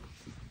stitch.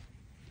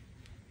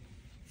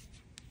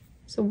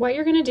 So what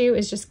you're gonna do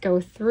is just go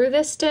through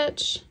this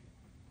stitch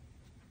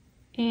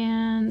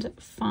and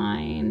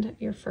find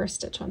your first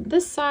stitch on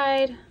this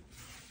side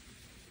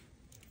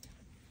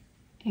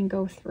and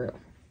go through.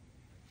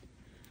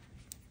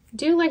 I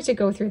do like to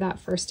go through that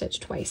first stitch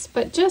twice,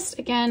 but just,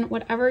 again,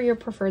 whatever your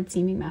preferred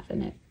seaming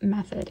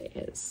method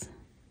is.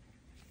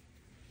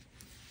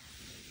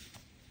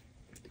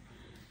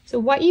 So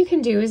what you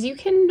can do is you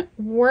can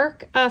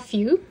work a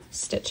few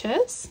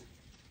stitches.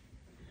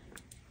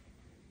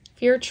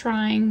 If you're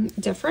trying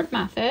different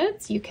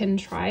methods, you can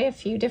try a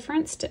few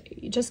different,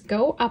 just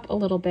go up a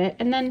little bit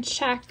and then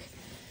check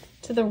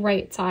to the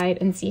right side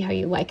and see how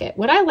you like it.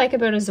 What I like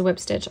about it is a whip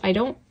stitch, I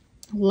don't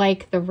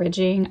like the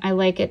ridging. I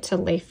like it to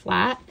lay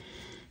flat.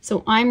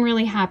 So I'm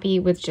really happy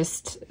with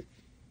just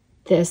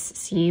this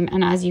seam.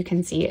 And as you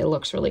can see, it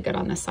looks really good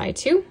on this side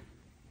too.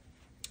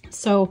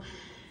 So,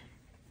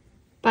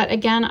 but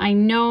again, I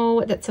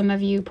know that some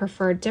of you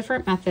prefer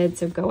different methods,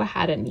 so go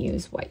ahead and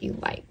use what you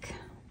like.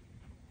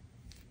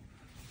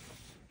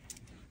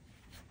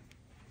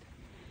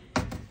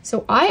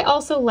 So I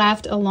also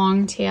left a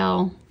long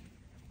tail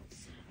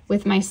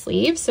with my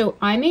sleeve, so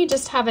I may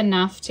just have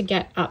enough to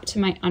get up to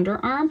my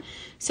underarm.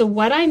 So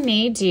what I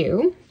may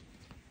do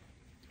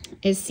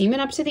is seam it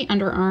up to the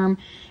underarm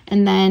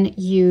and then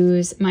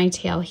use my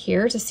tail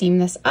here to seam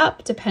this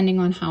up, depending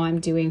on how I'm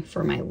doing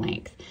for my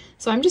length.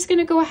 So I'm just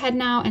gonna go ahead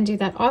now and do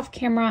that off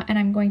camera, and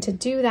I'm going to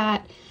do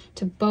that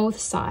to both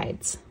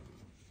sides.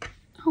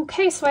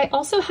 Okay, so I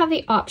also have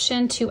the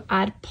option to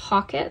add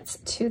pockets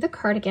to the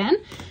cardigan.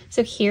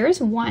 So here's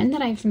one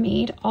that I've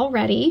made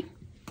already.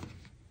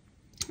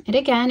 It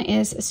again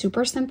is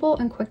super simple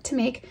and quick to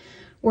make.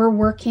 We're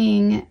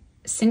working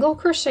single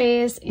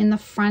crochets in the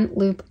front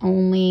loop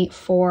only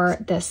for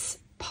this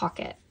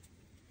pocket.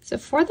 So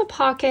for the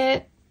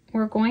pocket,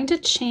 we're going to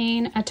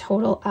chain a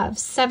total of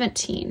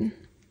 17.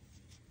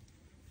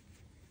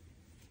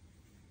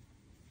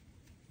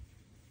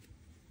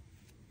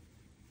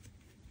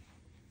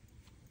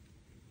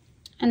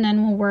 and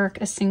then we'll work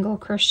a single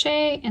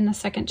crochet in the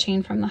second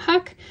chain from the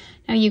hook.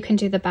 Now you can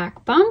do the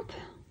back bump,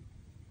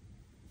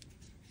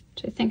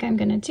 which I think I'm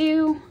gonna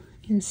do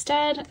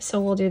instead, so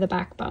we'll do the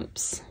back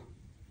bumps.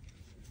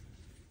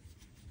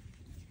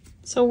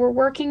 So we're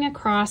working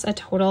across a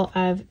total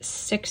of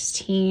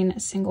 16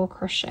 single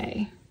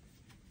crochet.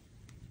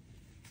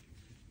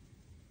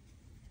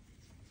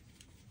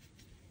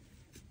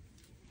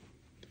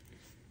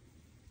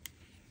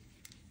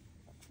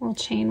 We'll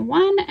chain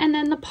one, and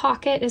then the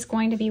pocket is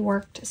going to be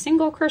worked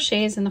single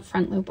crochets in the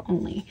front loop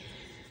only.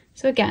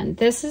 So again,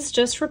 this is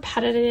just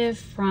repetitive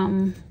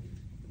from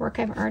work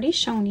I've already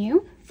shown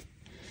you.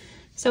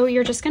 So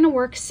you're just going to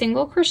work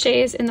single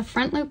crochets in the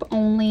front loop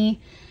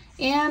only,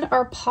 and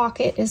our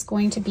pocket is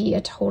going to be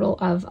a total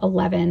of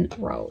 11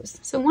 rows.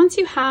 So once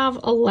you have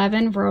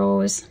 11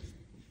 rows,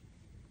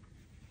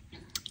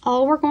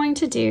 all we're going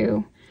to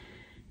do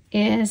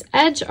is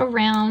edge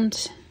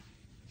around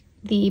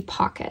the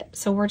pocket.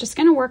 So we're just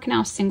going to work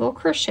now single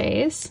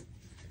crochets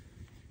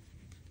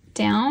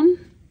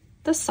down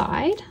the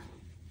side.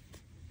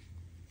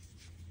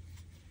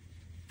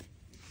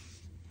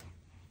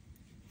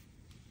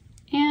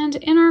 And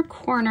in our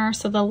corner,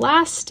 so the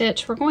last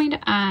stitch, we're going to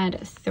add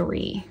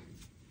 3,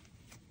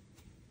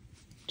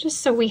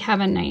 just so we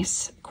have a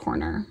nice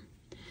corner.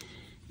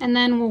 And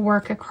then we'll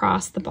work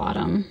across the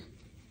bottom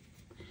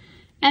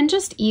and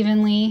just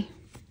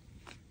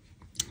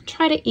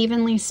try to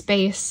evenly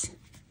space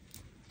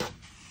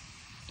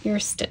your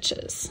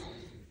stitches.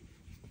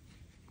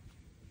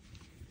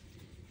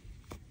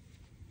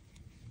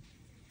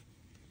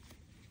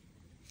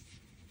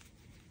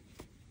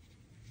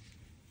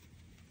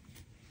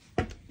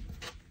 I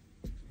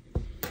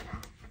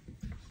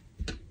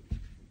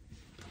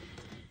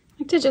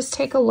like to just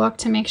take a look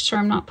to make sure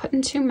I'm not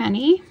putting too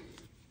many.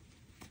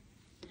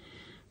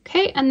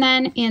 Okay, and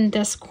then in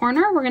this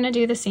corner, we're gonna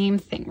do the same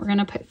thing. We're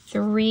gonna put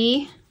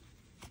 3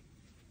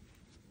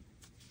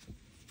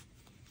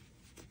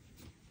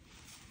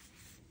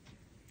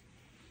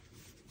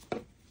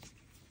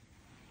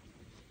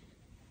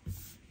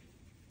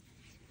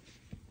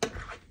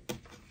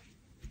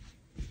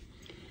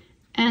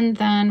 and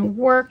then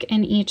work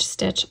in each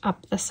stitch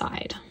up the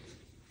side.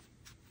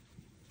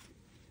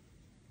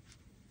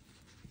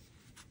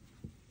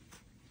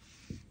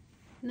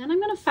 And then I'm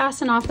going to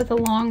fasten off with a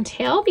long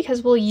tail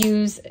because we'll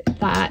use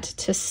that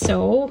to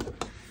sew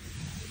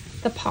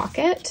the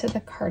pocket to the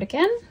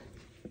cardigan.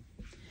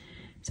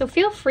 So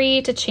feel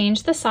free to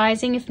change the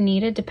sizing if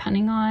needed,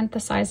 depending on the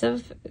size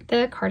of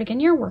the cardigan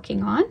you're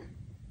working on.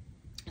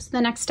 So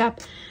the next step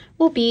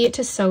will be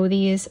to sew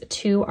these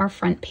to our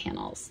front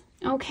panels.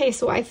 Okay,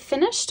 so I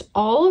finished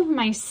all of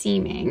my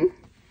seaming,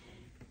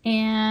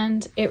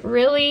 and it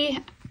really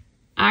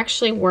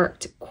actually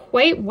worked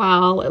quite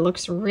well. It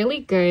looks really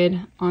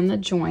good on the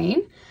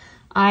join.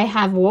 I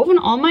have woven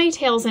all my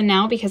tails in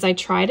now because I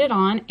tried it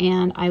on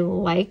and I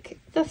like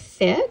the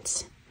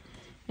fit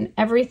and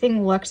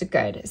everything looked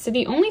good. So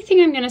the only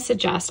thing I'm going to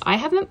suggest, I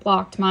haven't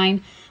blocked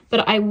mine,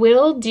 but I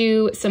will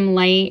do some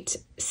light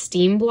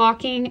steam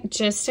blocking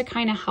just to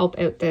kind of help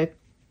out the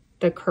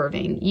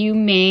curving. You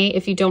may,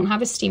 if you don't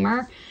have a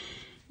steamer,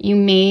 you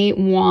may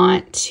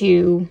want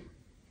to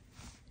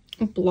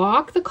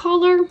block the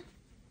collar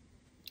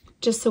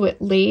just so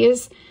it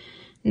lays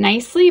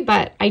nicely,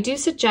 but I do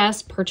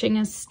suggest purchasing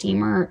a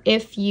steamer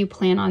if you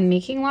plan on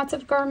making lots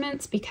of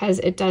garments because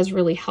it does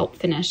really help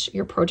finish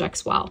your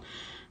projects well.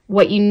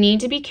 What you need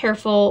to be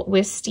careful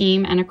with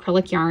steam and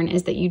acrylic yarn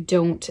is that you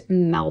don't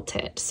melt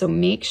it. So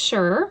make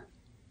sure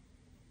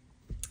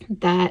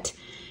that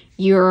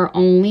you're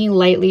only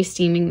lightly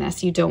steaming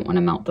this. You don't want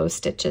to melt those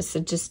stitches, so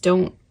just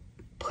don't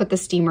put the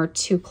steamer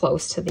too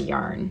close to the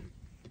yarn.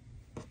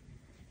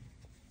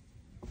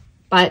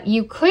 But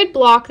you could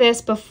block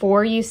this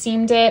before you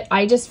seamed it.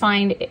 I just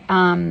find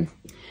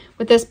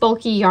with this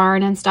bulky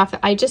yarn and stuff,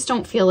 I just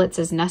don't feel it's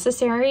as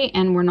necessary,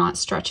 and we're not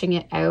stretching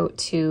it out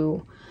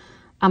to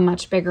a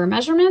much bigger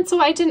measurement, so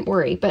I didn't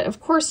worry. But of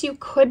course you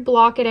could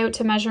block it out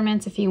to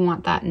measurements if you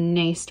want that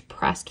nice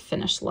pressed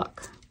finished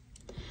look.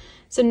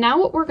 So now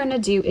what we're gonna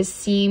do is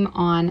seam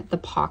on the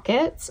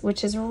pockets,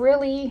 which is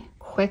really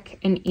quick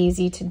and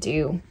easy to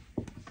do.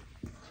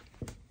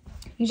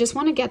 You just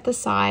wanna get the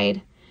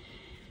side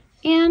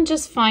and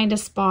just find a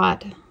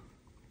spot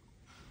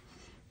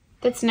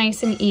that's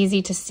nice and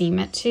easy to seam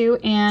it to.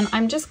 And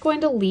I'm just going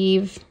to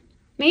leave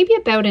maybe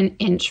about 1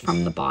 inch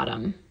from the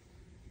bottom.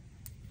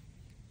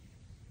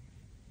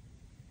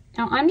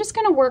 Now I'm just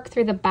gonna work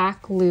through the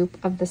back loop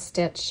of the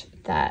stitch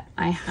that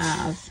I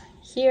have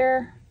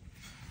here.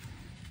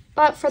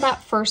 But for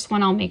that first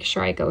one, I'll make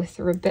sure I go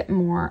through a bit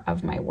more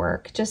of my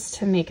work just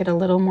to make it a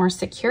little more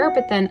secure.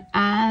 But then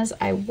as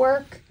I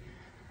work,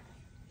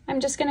 I'm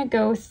just gonna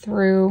go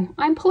through,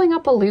 I'm pulling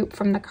up a loop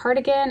from the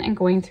cardigan and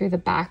going through the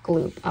back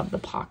loop of the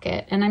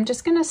pocket. And I'm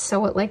just gonna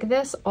sew it like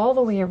this all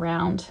the way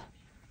around.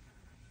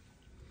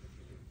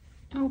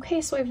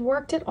 Okay, so I've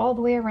worked it all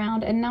the way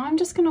around, and now I'm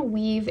just gonna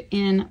weave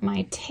in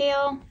my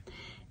tail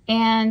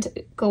and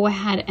go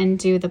ahead and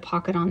do the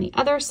pocket on the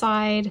other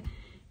side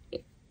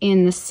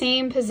in the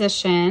same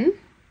position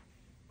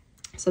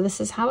So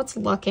this is how it's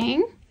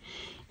looking.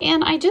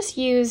 And I just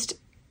used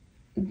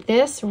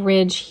this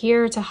ridge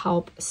here to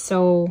help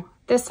sew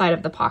this side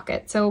of the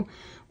pocket. So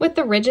with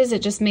the ridges,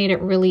 it just made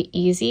it really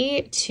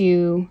easy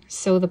to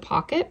sew the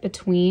pocket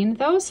between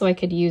those, so I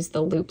could use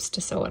the loops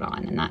to sew it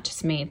on, and that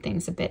just made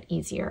things a bit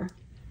easier.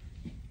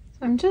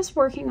 So I'm just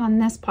working on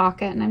this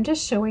pocket, and I'm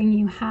just showing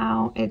you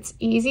how it's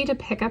easy to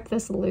pick up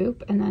this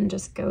loop and then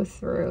just go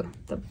through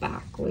the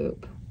back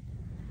loop,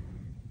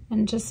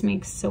 and just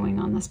makes sewing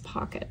on this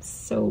pocket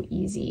so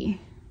easy.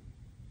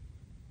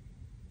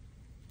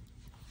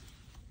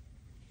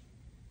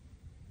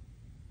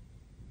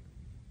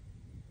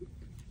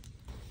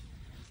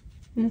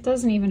 And it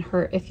doesn't even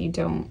hurt if you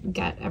don't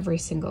get every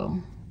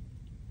single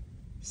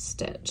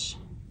stitch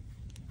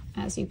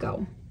as you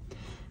go.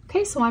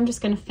 Okay, so I'm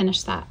just going to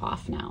finish that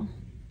off now.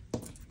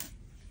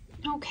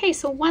 Okay,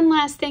 so one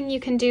last thing you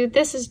can do,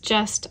 this is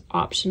just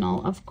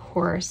optional, of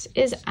course,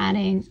 is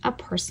adding a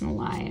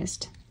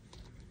personalized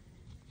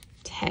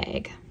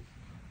tag.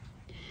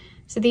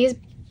 So these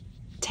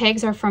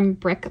tags are from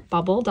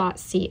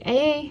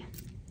brickbubble.ca.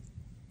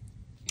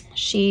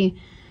 She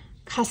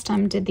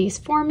custom did these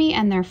for me,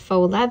 and they're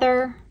faux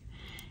leather,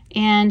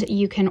 and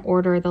you can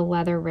order the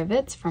leather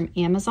rivets from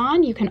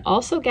Amazon. You can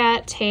also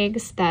get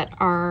tags that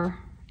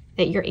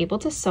you're able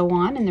to sew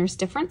on, and there's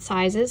different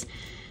sizes.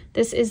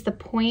 This is the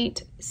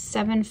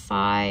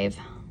 0.75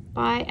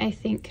 by I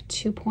think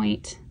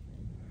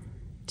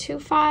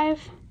 2.25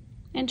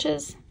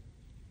 inches,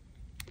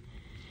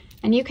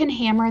 and you can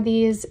hammer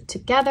these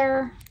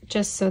together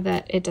just so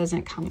that it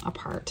doesn't come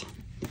apart.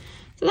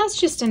 So that's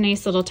just a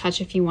nice little touch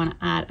if you want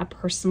to add a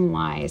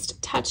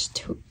personalized touch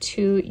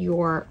to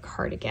your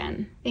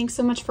cardigan. Thanks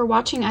so much for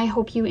watching. I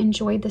hope you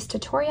enjoyed this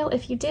tutorial.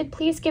 If you did,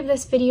 please give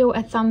this video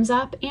a thumbs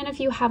up. And if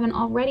you haven't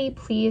already,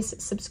 please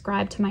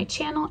subscribe to my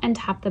channel and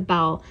tap the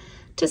bell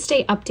to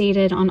stay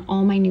updated on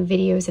all my new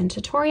videos and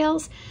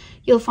tutorials.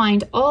 You'll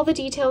find all the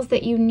details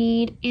that you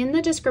need in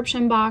the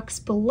description box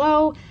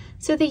below.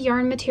 So the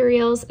yarn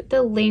materials,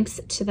 the links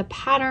to the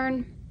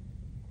pattern,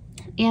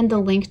 and the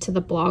link to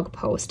the blog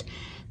post.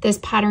 This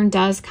pattern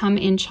does come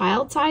in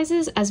child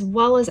sizes as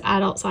well as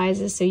adult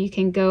sizes, so you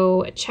can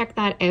go check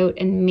that out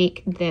and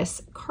make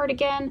this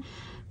cardigan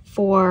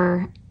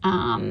for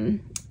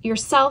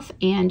yourself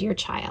and your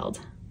child.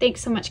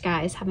 Thanks so much,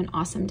 guys. Have an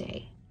awesome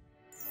day.